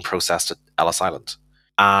being processed at Ellis Island.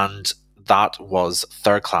 And that was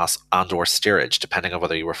third class and or steerage, depending on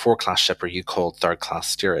whether you were 4-class ship or you called third class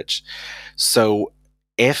steerage. So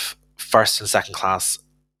if first and second class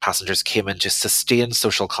passengers came into sustained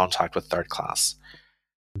social contact with third class,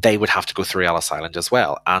 they would have to go through Ellis Island as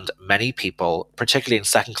well. And many people, particularly in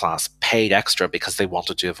second class, paid extra because they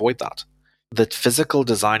wanted to avoid that. The physical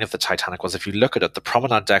design of the Titanic was, if you look at it, the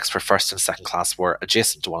promenade decks for first and second class were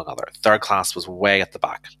adjacent to one another. Third class was way at the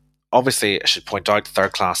back. Obviously, I should point out,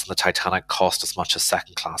 third class in the Titanic cost as much as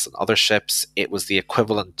second class in other ships. It was the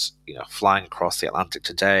equivalent, flying across the Atlantic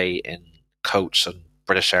today in coach and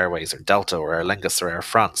British Airways or Delta or Aer Lingus or Air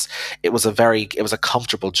France. It was a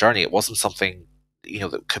comfortable journey. It wasn't something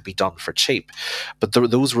that could be done for cheap, but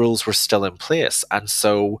those rules were still in place, and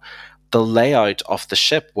so the layout of the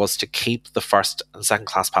ship was to keep the first and second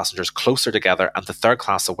class passengers closer together and the third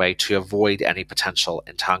class away to avoid any potential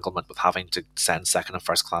entanglement with having to send second and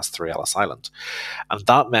first class through Ellis Island. And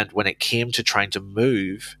that meant when it came to trying to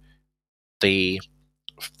move the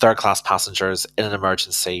third class passengers in an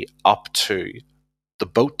emergency up to the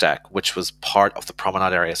boat deck, which was part of the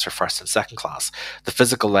promenade areas for first and second class, the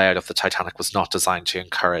physical layout of the Titanic was not designed to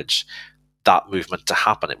encourage that movement to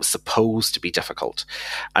happen. It was supposed to be difficult.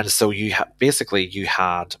 And so you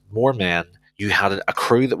had more men, you had a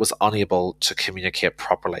crew that was unable to communicate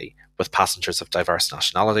properly with passengers of diverse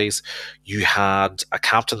nationalities, you had a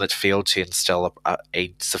captain that failed to instill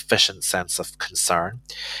a sufficient sense of concern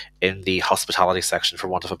in the hospitality section, for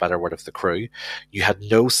want of a better word, of the crew. You had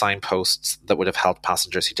no signposts that would have helped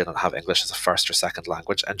passengers who did not have English as a first or second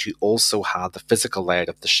language, and you also had the physical layout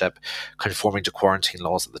of the ship conforming to quarantine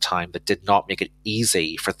laws at the time that did not make it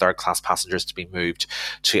easy for third-class passengers to be moved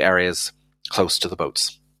to areas close to the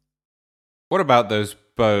boats. What about those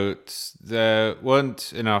boats? There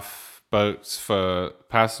weren't enough boats for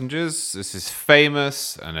passengers. This is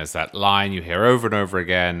famous, and there's that line you hear over and over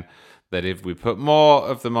again that if we put more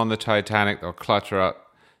of them on the Titanic, they'll clutter up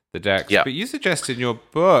the decks. Yeah. But you suggest in your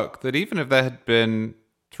book that even if there had been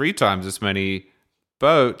 3 times as many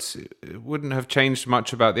boats, it wouldn't have changed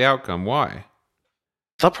much about the outcome. Why?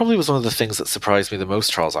 That probably was one of the things that surprised me the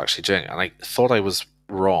most, Charles, actually doing it. And I thought I was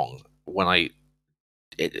wrong when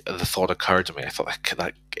the thought occurred to me. I thought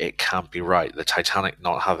that it can't be right. The Titanic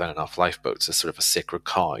not having enough lifeboats is sort of a sacred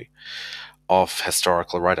cow of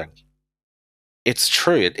historical writing. It's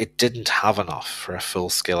true, it didn't have enough for a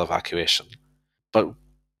full-scale evacuation, but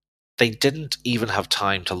they didn't even have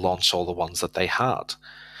time to launch all the ones that they had.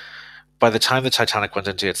 By the time the Titanic went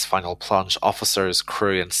into its final plunge, officers,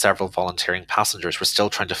 crew, and several volunteering passengers were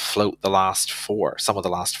still trying to float some of the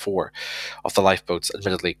last four of the lifeboats,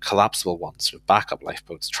 admittedly collapsible ones, with backup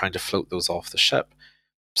lifeboats, trying to float those off the ship.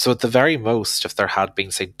 So at the very most, if there had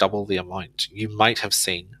been, say, double the amount, you might have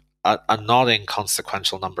seen a not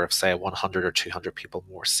inconsequential number of, say, 100 or 200 people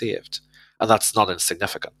more saved. And that's not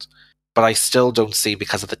insignificant. But I still don't see,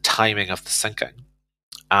 because of the timing of the sinking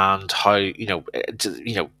and how,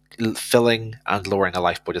 filling and lowering a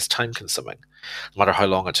lifeboat is time consuming, no matter how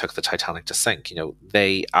long it took the Titanic to sink.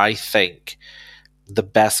 I think the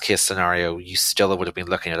best case scenario, you still would have been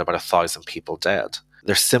looking at about 1,000 people dead.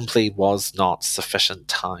 There simply was not sufficient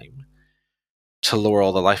time to lower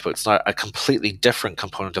all the lifeboats. Now, a completely different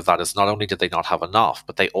component of that is not only did they not have enough,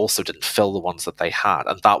 but they also didn't fill the ones that they had,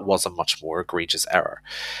 and that was a much more egregious error.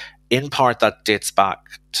 In part, that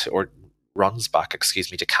runs back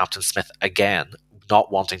to Captain Smith again,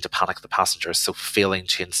 not wanting to panic the passengers, so failing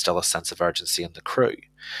to instill a sense of urgency in the crew.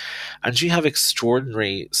 And you have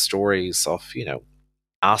extraordinary stories of,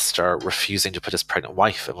 Astor refusing to put his pregnant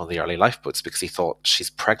wife in one of the early lifeboats because he thought, she's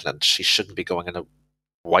pregnant, she shouldn't be going in a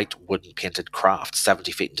white wooden painted craft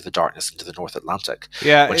 70 feet into the darkness into the North Atlantic.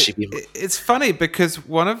 Yeah, it's funny because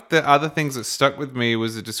one of the other things that stuck with me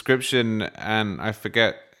was a description, and I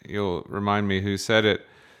forget, you'll remind me who said it,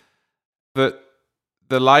 that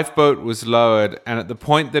the lifeboat was lowered, and at the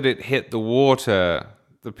point that it hit the water,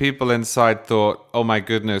 the people inside thought, oh my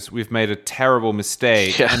goodness, we've made a terrible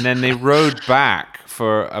mistake. Yeah. And then they rowed back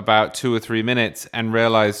for about 2 or 3 minutes and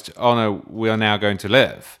realized, oh no, we are now going to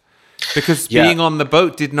live. Because being on the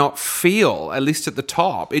boat did not feel, at least at the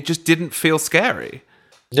top, it just didn't feel scary.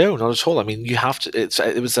 No, not at all. I mean,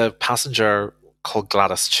 it was a passenger called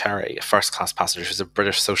Gladys Cherry, a first-class passenger. She was a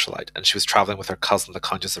British socialite, and she was traveling with her cousin, the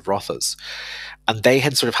Countess of Rothes. And they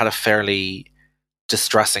had sort of had a fairly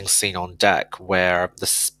distressing scene on deck where the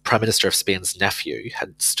Prime Minister of Spain's nephew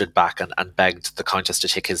had stood back and begged the Countess to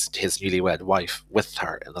take his newlywed wife with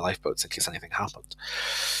her in the lifeboats in case anything happened.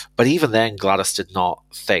 But even then, Gladys did not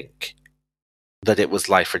think that it was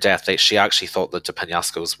life or death. She actually thought that the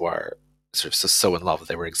Penascos were sort of so in love,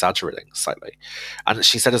 they were exaggerating slightly. And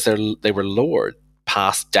she said as they were lowered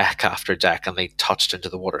past deck after deck and they touched into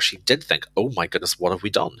the water, she did think, oh my goodness, what have we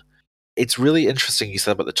done? It's really interesting you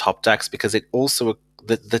said about the top decks, because it also,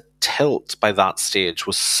 the tilt by that stage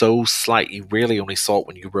was so slight, you really only saw it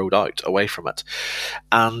when you rowed out away from it.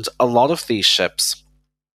 And a lot of these ships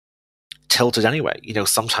tilted anyway.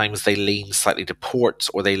 Sometimes they leaned slightly to port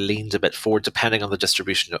or they leaned a bit forward, depending on the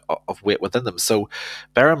distribution of weight within them. So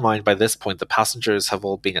bear in mind, by this point, the passengers have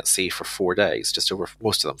all been at sea for 4 days, just over,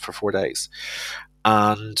 most of them for 4 days.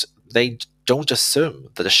 And they don't assume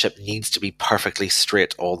that a ship needs to be perfectly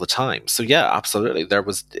straight all the time. So yeah, absolutely.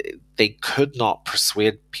 They could not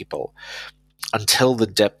persuade people until the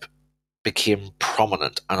dip became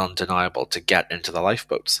prominent and undeniable to get into the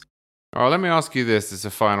lifeboats. All right, let me ask you this as a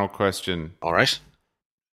final question. All right.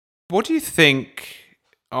 What do you think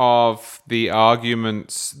of the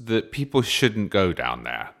arguments that people shouldn't go down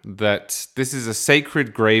there? That this is a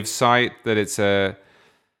sacred grave site, that it's a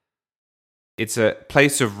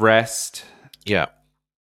place of rest. Yeah.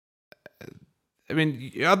 I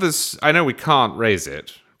mean, others, I know we can't raise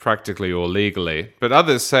it practically or legally, but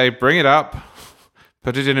others say, bring it up,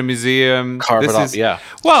 put it in a museum. Carve it up, yeah.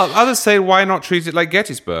 Well, others say, why not treat it like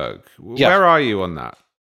Gettysburg? Yeah. Where are you on that?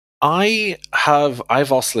 I've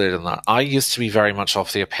oscillated on that. I used to be very much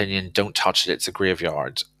of the opinion, don't touch it, it's a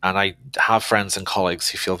graveyard. And I have friends and colleagues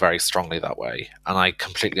who feel very strongly that way, and I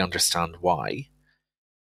completely understand why.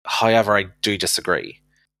 However, I do disagree.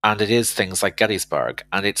 And it is things like Gettysburg,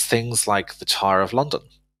 and it's things like the Tower of London,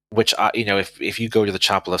 which, if you go to the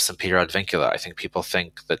Chapel of St. Peter ad Vincula, I think people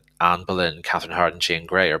think that Anne Boleyn, Catherine Howard, and Jane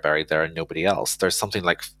Grey are buried there and nobody else. There's something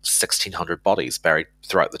like 1,600 bodies buried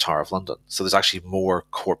throughout the Tower of London. So there's actually more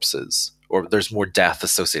corpses, or there's more death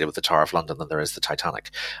associated with the Tower of London than there is the Titanic.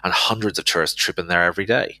 And hundreds of tourists troop in there every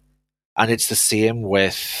day. And it's the same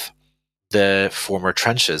with the former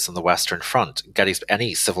trenches on the Western Front,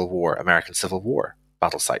 any Civil War, American Civil War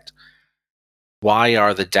battle site. Why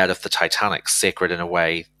are the dead of the Titanic sacred in a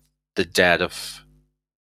way the dead of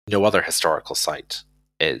no other historical site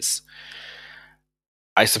is?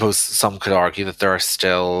 I suppose some could argue that there are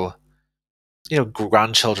still,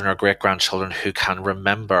 grandchildren or great-grandchildren who can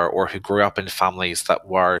remember or who grew up in families that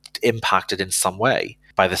were impacted in some way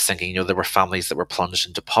by the sinking. There were families that were plunged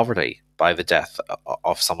into poverty by the death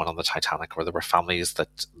of someone on the Titanic, or there were families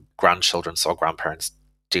that grandchildren saw grandparents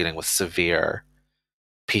dealing with severe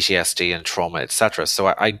PTSD and trauma, etc. So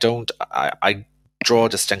I draw a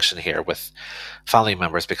distinction here with family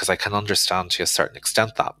members, because I can understand to a certain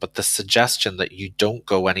extent that, but the suggestion that you don't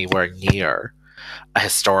go anywhere near a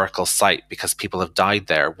historical site because people have died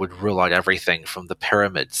there would rule out everything from the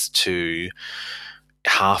pyramids to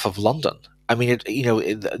half of London. I mean,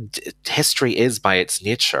 history is by its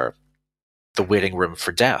nature the waiting room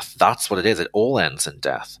for death. That's what it is. It all ends in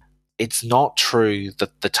death. It's not true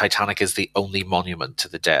that the Titanic is the only monument to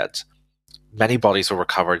the dead. Many bodies were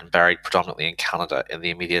recovered and buried predominantly in Canada in the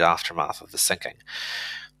immediate aftermath of the sinking.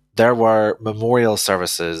 There were memorial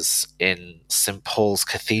services in St. Paul's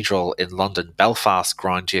Cathedral in London. Belfast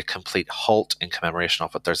ground to a complete halt in commemoration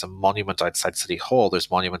of it. There's a monument outside City Hall.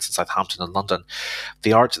 There's monuments in Southampton and London.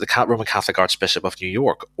 The Roman Catholic Archbishop of New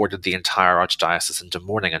York ordered the entire archdiocese into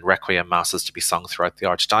mourning and requiem masses to be sung throughout the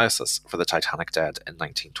archdiocese for the Titanic dead in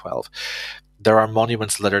 1912. There are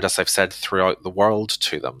monuments littered, as I've said, throughout the world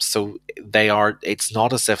to them. So it's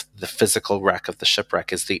not as if the physical wreck of the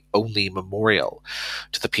shipwreck is the only memorial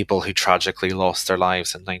to the people who tragically lost their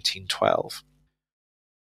lives in 1912.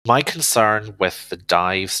 My concern with the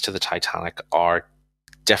dives to the Titanic are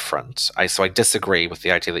different. So I disagree with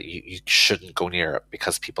the idea that you shouldn't go near it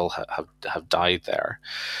because people have died there.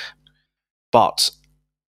 But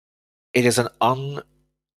it is an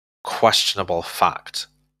unquestionable fact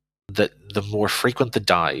that the more frequent the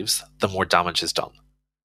dives, the more damage is done.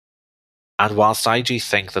 And whilst I do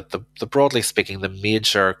think that the broadly speaking, the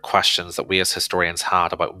major questions that we as historians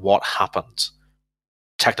had about what happened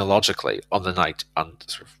technologically on the night and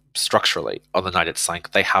sort of structurally on the night it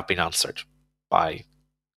sank, they have been answered by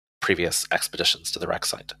previous expeditions to the wreck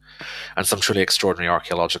site and some truly extraordinary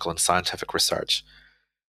archaeological and scientific research.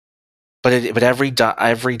 But every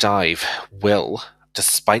dive will,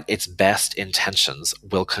 despite its best intentions,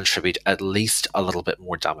 will contribute at least a little bit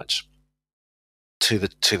more damage to the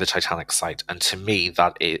Titanic site. And to me,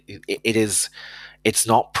 that it's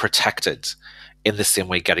not protected in the same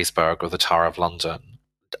way Gettysburg or the Tower of London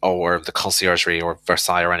or the Conciergerie or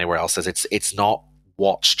Versailles or anywhere else is. It's not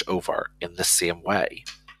watched over in the same way.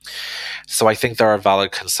 So I think there are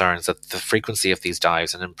valid concerns that the frequency of these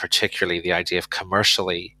dives, and in particularly the idea of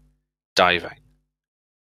commercially diving,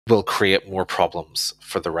 will create more problems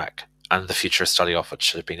for the wreck, and the future study of it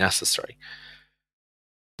should it be necessary.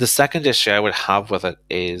 The second issue I would have with it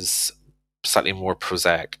is slightly more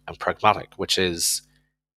prosaic and pragmatic, which is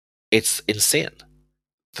it's insane.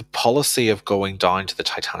 The policy of going down to the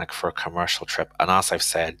Titanic for a commercial trip, and as I've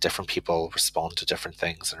said, different people respond to different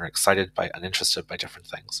things and are excited by and interested by different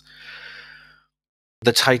things.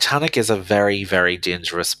 The Titanic is a very, very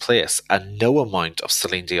dangerous place, and no amount of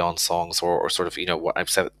Celine Dion songs or sort of, what I've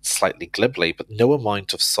said slightly glibly, but no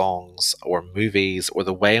amount of songs or movies or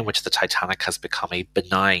the way in which the Titanic has become a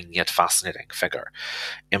benign yet fascinating figure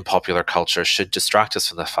in popular culture should distract us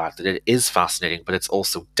from the fact that it is fascinating, but it's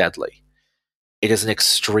also deadly. It is an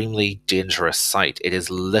extremely dangerous site. It is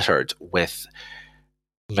littered with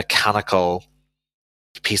mechanical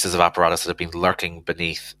pieces of apparatus that have been lurking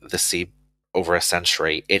beneath the sea over a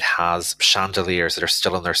century. It has chandeliers that are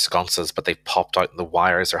still in their sconces, but they've popped out and the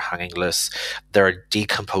wires are hanging loose. There are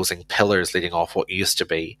decomposing pillars leading off what used to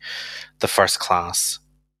be the first class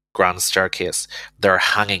grand staircase. There are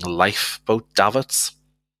hanging lifeboat davits.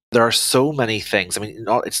 There are so many things. I mean,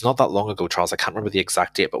 it's not that long ago, Charles. I can't remember the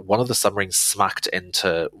exact date, but one of the submarines smacked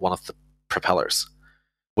into one of the propellers,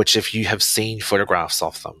 which, if you have seen photographs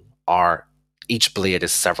of them, each blade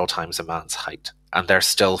is several times a man's height, and they're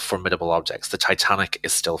still formidable objects. The Titanic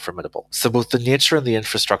is still formidable. So both the nature and the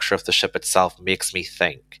infrastructure of the ship itself makes me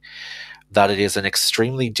think that it is an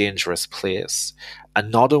extremely dangerous place.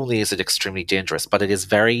 And not only is it extremely dangerous, but it is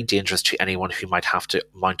very dangerous to anyone who might have to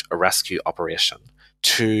mount a rescue operation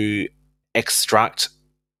to extract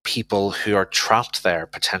people who are trapped there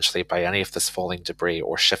potentially by any of this falling debris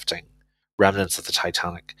or shifting remnants of the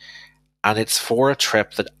Titanic. And it's for a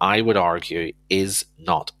trip that I would argue is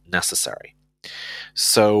not necessary.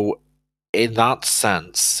 So in that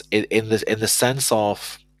sense, in the sense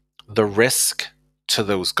of the risk to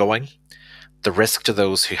those going, the risk to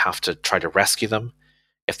those who have to try to rescue them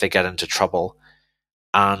if they get into trouble,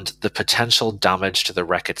 and the potential damage to the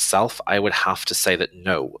wreck itself, I would have to say that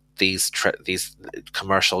no, these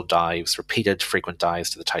commercial dives, repeated frequent dives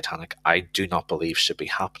to the Titanic, I do not believe should be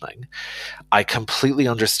happening. I completely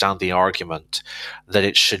understand the argument that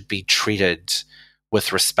it should be treated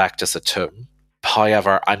with respect as a tomb.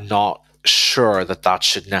 However, I'm not sure that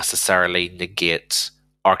should necessarily negate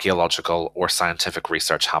archaeological or scientific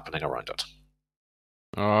research happening around it.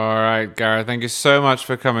 All right, Gareth, thank you so much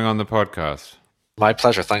for coming on the podcast. My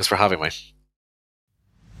pleasure. Thanks for having me.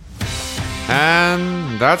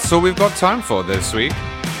 And that's all we've got time for this week.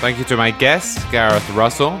 Thank you to my guest, Gareth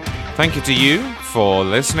Russell. Thank you to you for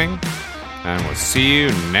listening, and we'll see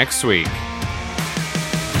you next week.